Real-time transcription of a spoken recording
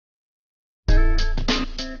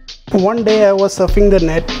One day I was surfing the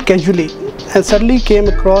net casually and suddenly came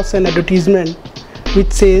across an advertisement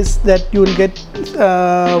which says that you will get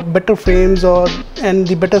better frames and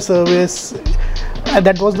the better service.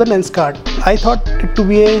 That was the Lenskart. I thought it to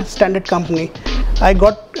be a standard company. I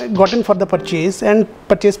got in for the purchase, and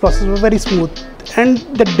purchase process was very smooth, and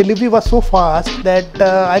the delivery was so fast that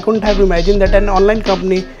I couldn't have imagined that an online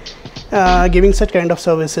company giving such kind of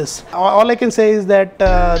services. All I can say is that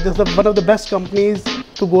this is one of the best companies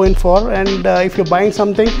to go in for, and if you're buying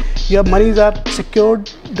something, your monies are secured.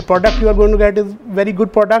 The product you are going to get is very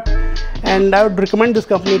good product, and I would recommend this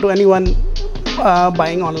company to anyone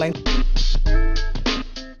buying online.